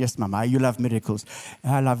 Yes, Mama, you love miracles.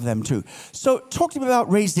 I love them too. "So talk to me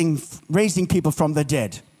about raising people from the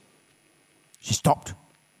dead." She stopped,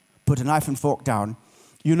 put a knife and fork down.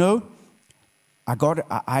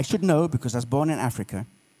 I should know because I was born in Africa.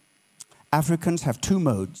 Africans have two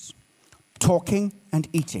modes: talking and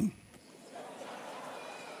eating.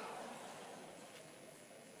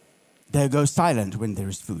 They go silent when there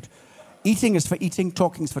is food. Eating is for eating,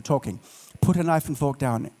 talking is for talking. Put a knife and fork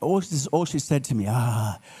down. This is all she said to me.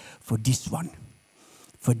 For this one,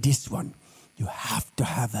 you have to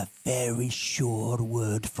have a very sure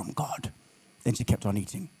word from God. Then she kept on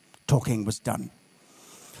eating. Talking was done.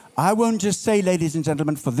 I won't just say, ladies and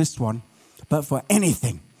gentlemen, for this one, but for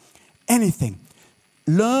anything.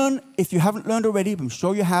 Learn, if you haven't learned already, but I'm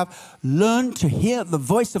sure you have, learn to hear the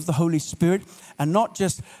voice of the Holy Spirit and not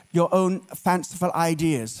just your own fanciful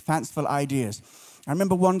ideas. I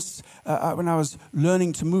remember once when I was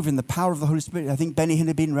learning to move in the power of the Holy Spirit, I think Benny Hinn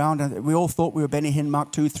had been around, and we all thought we were Benny Hinn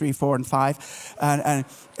Mark 2, 3, 4, and 5. And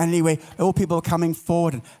anyway, all people were coming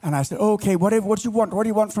forward, and I said, "Okay, what do you want? What do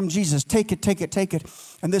you want from Jesus? Take it.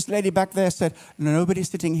 And this lady back there said, "No, nobody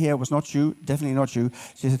sitting here, was not you, definitely not you."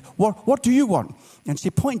 She said, What do you want?" And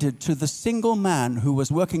she pointed to the single man who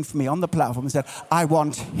was working for me on the platform and said, "I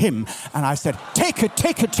want him." And I said, take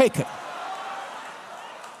it.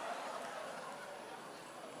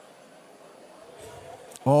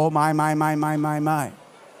 Oh, my.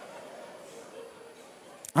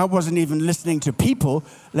 I wasn't even listening to people,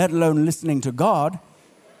 let alone listening to God.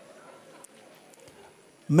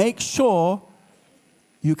 Make sure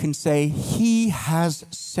you can say, "He has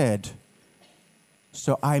said,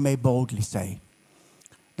 so I may boldly say."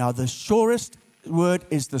 Now, the surest word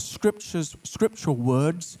is the scriptural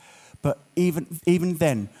words, but even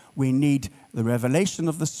then, we need the revelation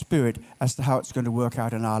of the Spirit as to how it's going to work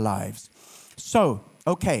out in our lives. So,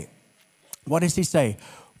 okay, what does he say?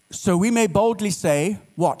 So we may boldly say,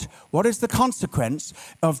 what? What is the consequence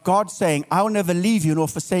of God saying, "I will never leave you nor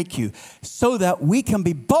forsake you," so that we can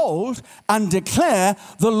be bold and declare,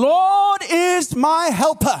 "The Lord is my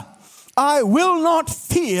helper. I will not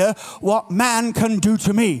fear what man can do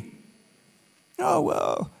to me." Oh,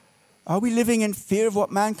 well, are we living in fear of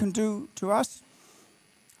what man can do to us?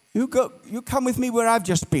 You come with me where I've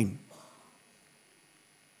just been.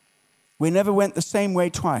 We never went the same way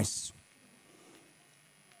twice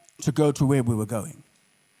to go to where we were going.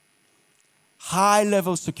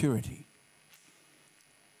 High-level security.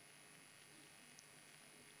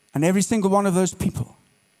 And every single one of those people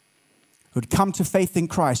who'd come to faith in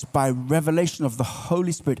Christ by revelation of the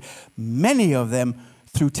Holy Spirit, many of them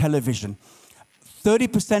through television.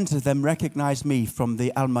 30% of them recognized me from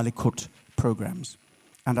the Al Malikut programs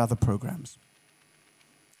and other programs.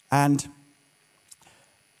 And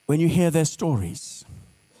when you hear their stories,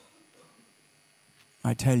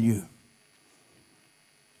 I tell you,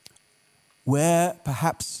 where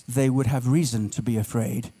perhaps they would have reason to be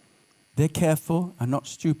afraid, they're careful and not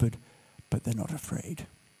stupid, but they're not afraid.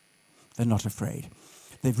 They're not afraid.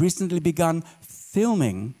 They've recently begun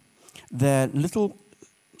filming their little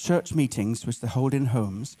church meetings, which they hold in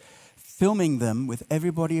homes, filming them with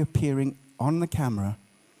everybody appearing on the camera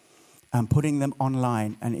and putting them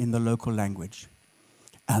online and in the local language.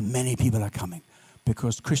 And many people are coming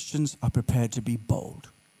because Christians are prepared to be bold.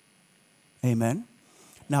 Amen?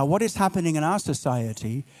 Now, what is happening in our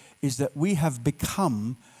society is that we have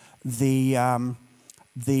become the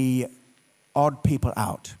odd people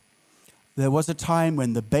out. There was a time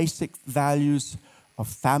when the basic values of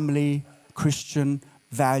family, Christian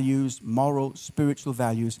values, moral, spiritual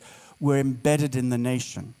values were embedded in the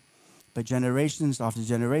nation. But generations after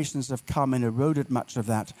generations have come and eroded much of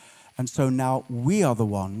that. And so now we are the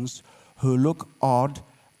ones who look odd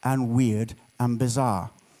and weird and bizarre.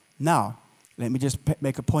 Now, let me just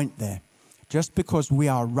make a point there. Just because we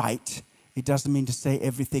are right, it doesn't mean to say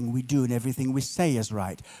everything we do and everything we say is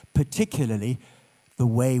right, particularly the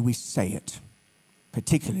way we say it.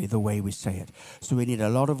 Particularly the way we say it. So we need a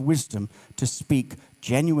lot of wisdom to speak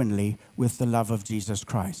genuinely with the love of Jesus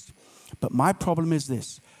Christ. But my problem is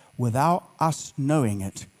this. Without us knowing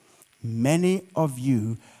it, many of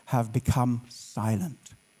you have become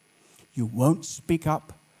silent. You won't speak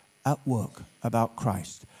up at work about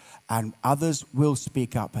Christ. And others will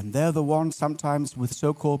speak up. And they're the ones sometimes with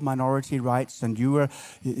so-called minority rights. And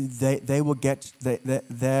they will get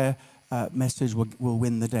their message will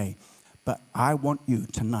win the day. But I want you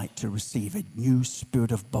tonight to receive a new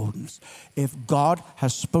spirit of boldness. If God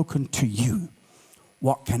has spoken to you,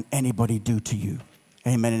 what can anybody do to you?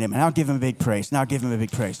 Amen and amen. Now give him a big praise. Now give him a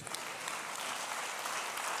big praise.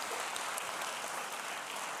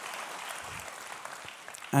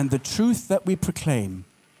 And the truth that we proclaim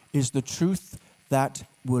is the truth that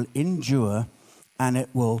will endure, and it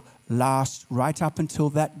will last right up until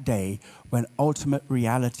that day when ultimate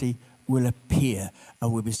reality will appear,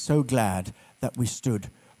 and we'll be so glad that we stood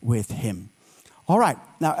with him. All right.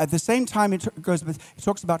 Now, at the same time, it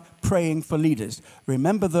talks about praying for leaders.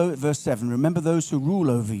 Remember, verse 7, remember those who rule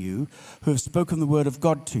over you, who have spoken the word of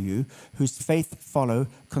God to you, whose faith follow,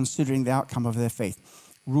 considering the outcome of their faith.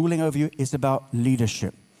 Ruling over you is about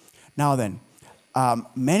leadership. Now then,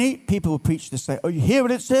 many people preach to say, oh, you hear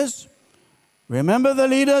what it says? Remember the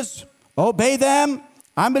leaders, obey them.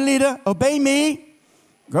 I'm a leader, obey me.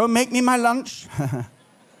 Go make me my lunch.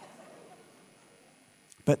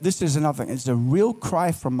 But this is another thing. It's a real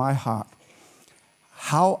cry from my heart.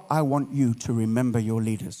 How I want you to remember your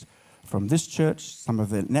leaders. From this church, some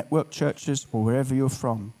of the network churches, or wherever you're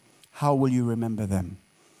from. How will you remember them?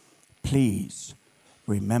 Please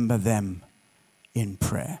remember them in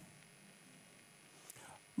prayer.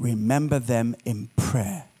 Remember them in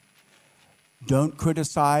prayer. Don't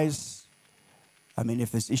criticize. I mean,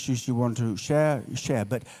 if there's issues you want to share, share.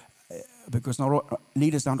 But because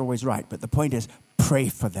leaders aren't always right. But the point is, pray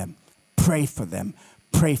for them. Pray for them.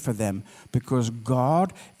 Pray for them. Because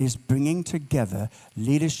God is bringing together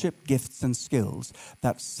leadership gifts and skills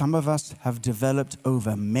that some of us have developed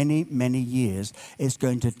over many, many years. It's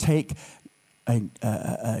going to take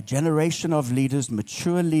a generation of leaders,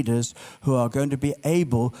 mature leaders, who are going to be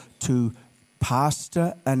able to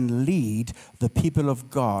pastor and lead the people of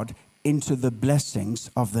God into the blessings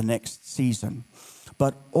of the next season.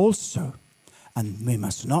 But also, and we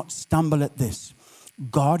must not stumble at this,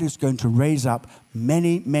 God is going to raise up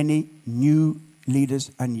many, many new leaders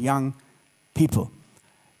and young people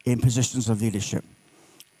in positions of leadership.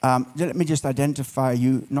 Let me just identify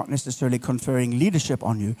you, not necessarily conferring leadership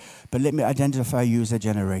on you, but let me identify you as a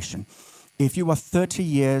generation. If you are 30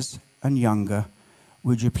 years and younger,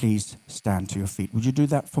 would you please stand to your feet? Would you do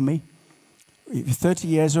that for me? If you're 30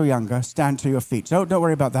 years or younger, stand to your feet. So don't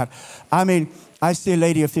worry about that. I mean, I see a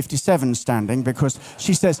lady of 57 standing because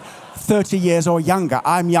she says 30 years or younger.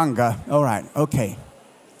 I'm younger. All right. Okay.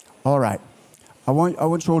 All right. I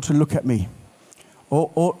want you all to look at me.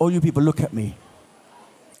 All you people, look at me.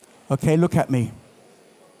 Okay, look at me.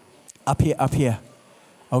 Up here.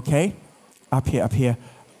 Okay? Up here.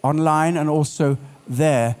 Online and also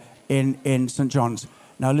there in St. John's.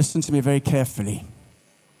 Now listen to me very carefully.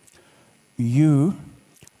 You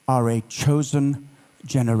are a chosen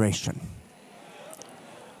generation.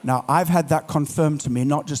 Now, I've had that confirmed to me,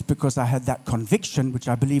 not just because I had that conviction, which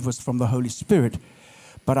I believe was from the Holy Spirit,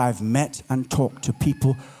 but I've met and talked to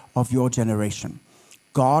people of your generation.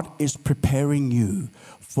 God is preparing you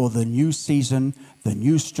for the new season, the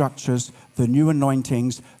new structures, the new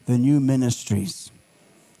anointings, the new ministries.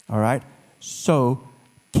 All right? So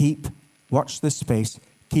watch this space,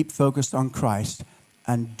 keep focused on Christ,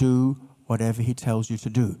 and do whatever he tells you to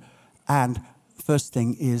do. And first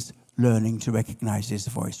thing is learning to recognize his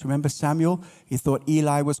voice. Remember Samuel? He thought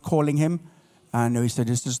Eli was calling him, and he said,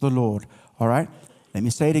 this is the Lord. All right? Let me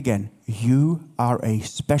say it again. You are a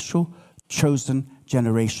special, chosen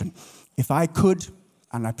generation. If I could,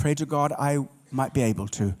 and I pray to God I might be able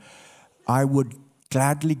to, I would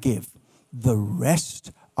gladly give the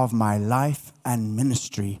rest of my life and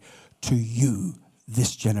ministry to you,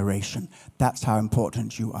 this generation. That's how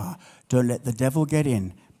important you are. Don't let the devil get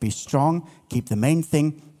in. Be strong. Keep the main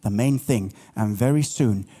thing. And very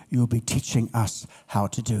soon, you'll be teaching us how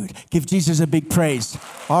to do it. Give Jesus a big praise.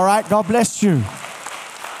 All right, God bless you.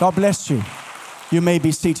 God bless you. You may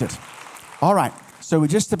be seated. All right, so we're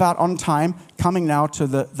just about on time, coming now to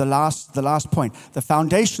the last point. The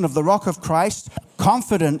foundation of the rock of Christ,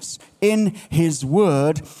 confidence in his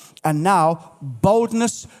word, and now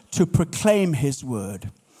boldness to proclaim his word.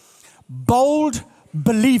 Bold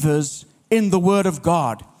believers in the word of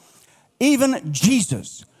God. Even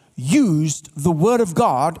Jesus used the word of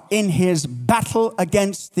God in his battle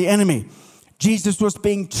against the enemy. Jesus was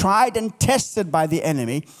being tried and tested by the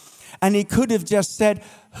enemy, and he could have just said,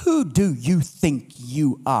 who do you think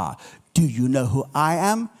you are? Do you know who I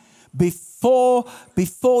am? Before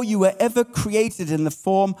you were ever created in the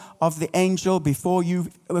form of the angel, before you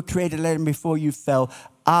were created and before you fell,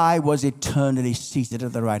 I was eternally seated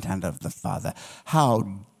at the right hand of the Father.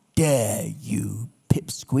 How dare you,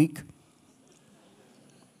 pipsqueak?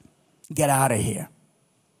 Get out of here.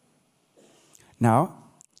 Now,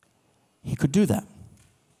 he could do that,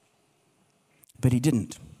 but he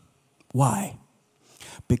didn't. Why?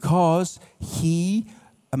 Because he,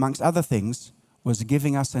 amongst other things, was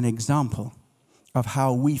giving us an example of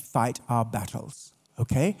how we fight our battles,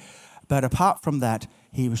 okay? But apart from that,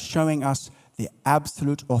 he was showing us the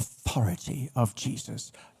absolute authority of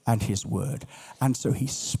Jesus and his word. And so he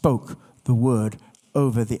spoke the word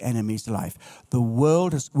over the enemy's life. The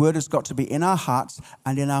word has got to be in our hearts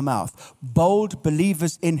and in our mouth. Bold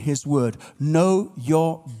believers in his word. Know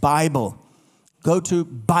your Bible. Go to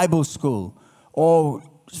Bible school or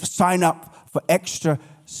sign up for extra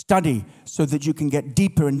study so that you can get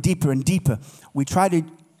deeper and deeper and deeper. We try to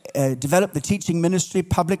develop the teaching ministry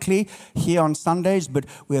publicly here on Sundays, but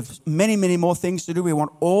we have many, many more things to do. We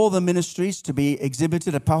want all the ministries to be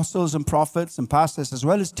exhibited, apostles and prophets and pastors as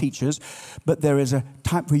well as teachers, but there is a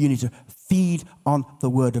time where you need to feed on the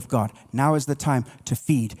word of God. Now is the time to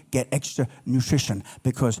feed, get extra nutrition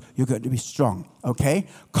because you're going to be strong, okay?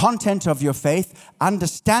 Content of your faith,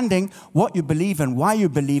 understanding what you believe and why you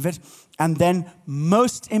believe it, and then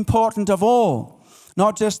most important of all,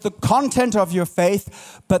 not just the content of your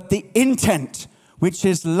faith, but the intent, which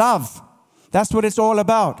is love. That's what it's all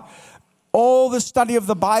about. All the study of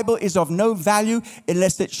the Bible is of no value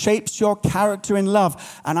unless it shapes your character in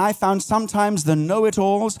love. And I found sometimes the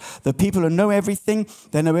know-it-alls, the people who know everything,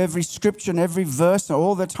 they know every scripture and every verse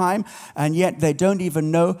all the time, and yet they don't even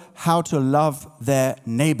know how to love their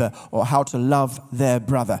neighbor or how to love their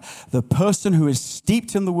brother. The person who is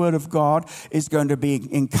steeped in the Word of God is going to be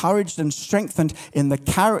encouraged and strengthened in the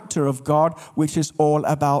character of God, which is all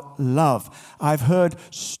about love. I've heard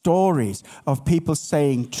stories of people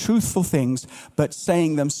saying truthful things, but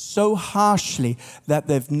saying them so harshly that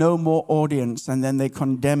they've no more audience, and then they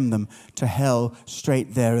condemn them to hell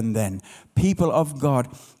straight there and then. People of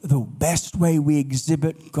God, the best way we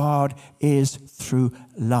exhibit God is through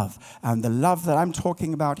love. And the love that I'm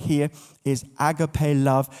talking about here is agape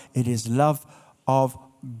love. It is love of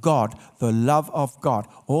God, the love of God.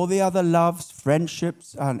 All the other loves,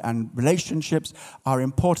 friendships, and relationships are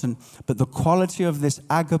important, but the quality of this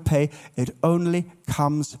agape, it only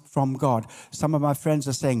comes from God. Some of my friends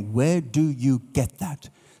are saying, where do you get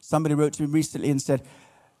that? Somebody wrote to me recently and said,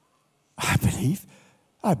 I believe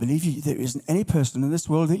there isn't any person in this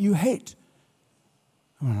world that you hate.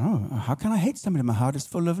 I don't know, how can I hate somebody? My heart is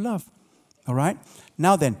full of love. All right?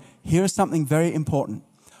 Now then, here is something very important.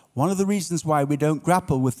 One of the reasons why we don't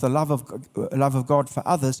grapple with the love of God for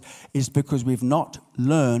others is because we've not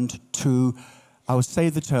learned to, I would say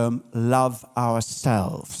the term, love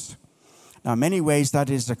ourselves. Now, in many ways, that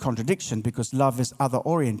is a contradiction because love is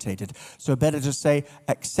other-orientated. So better to say,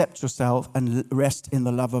 accept yourself and rest in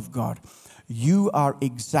the love of God. You are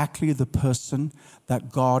exactly the person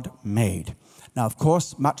that God made. Now, of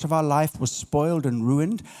course, much of our life was spoiled and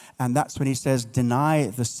ruined, and that's when he says, deny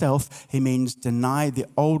the self. He means deny the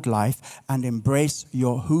old life and embrace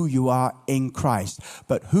who you are in Christ.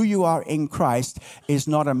 But who you are in Christ is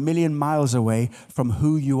not a million miles away from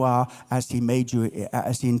who you are as he made you,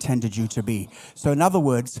 as he intended you to be. So in other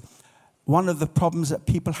words, one of the problems that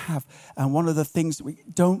people have, and one of the things,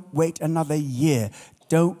 don't wait another year.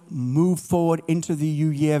 Don't move forward into the new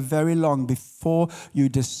year very long before you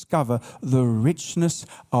discover the richness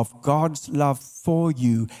of God's love for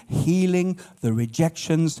you, healing the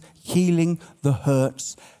rejections, healing the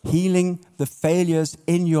hurts, healing the failures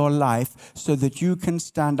in your life so that you can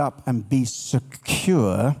stand up and be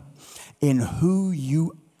secure in who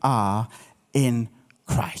you are in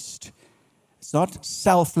Christ. It's not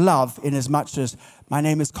self-love in as much as, my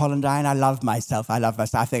name is Colin Dine, I love myself. I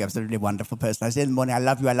think I'm a really wonderful person. I say in the morning, I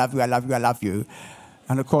love you, I love you, I love you, I love you.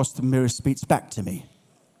 And of course, the mirror speaks back to me.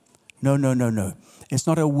 No. It's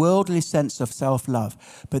not a worldly sense of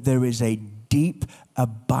self-love, but there is a deep,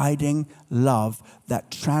 abiding love that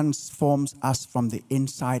transforms us from the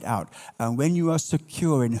inside out. And when you are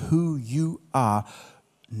secure in who you are,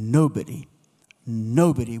 nobody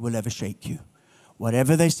will ever shake you.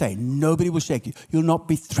 Whatever they say, nobody will shake you. You'll not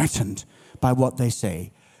be threatened by what they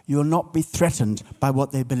say. You will not be threatened by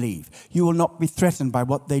what they believe. You will not be threatened by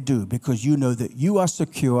what they do, because you know that you are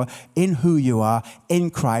secure in who you are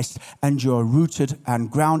in Christ, and you're rooted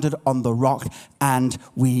and grounded on the rock, and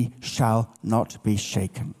we shall not be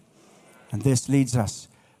shaken. And this leads us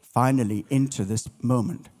finally into this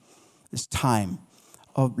moment, this time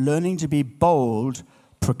of learning to be bold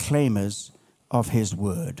proclaimers of his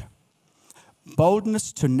word.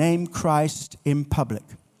 Boldness to name Christ in public.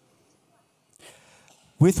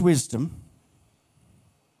 With wisdom.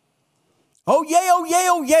 Oh, yea, oh, yea,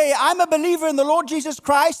 oh, yea. I'm a believer in the Lord Jesus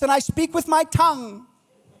Christ, and I speak with my tongue.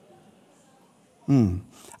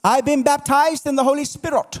 I've been baptized in the Holy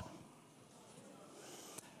Spirit.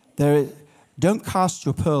 Don't cast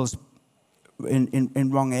your pearls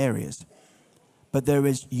in wrong areas. But there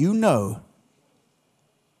is,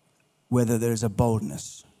 whether there's a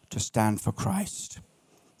boldness to stand for Christ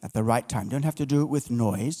at the right time. Don't have to do it with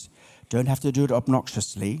noise. Don't have to do it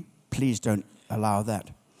obnoxiously. Please don't allow that.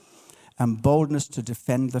 And boldness to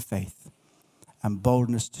defend the faith. And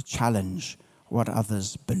boldness to challenge what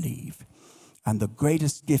others believe. And the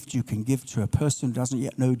greatest gift you can give to a person who doesn't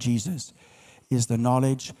yet know Jesus is the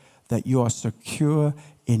knowledge that you are secure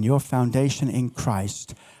in your foundation in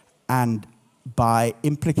Christ, and by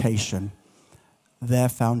implication, their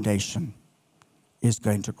foundation is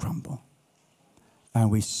going to crumble. And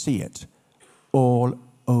we see it all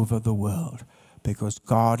over the world, because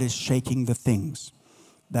God is shaking the things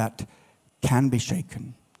that can be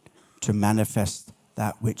shaken to manifest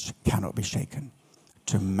that which cannot be shaken,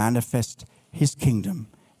 to manifest his kingdom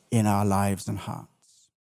in our lives and hearts.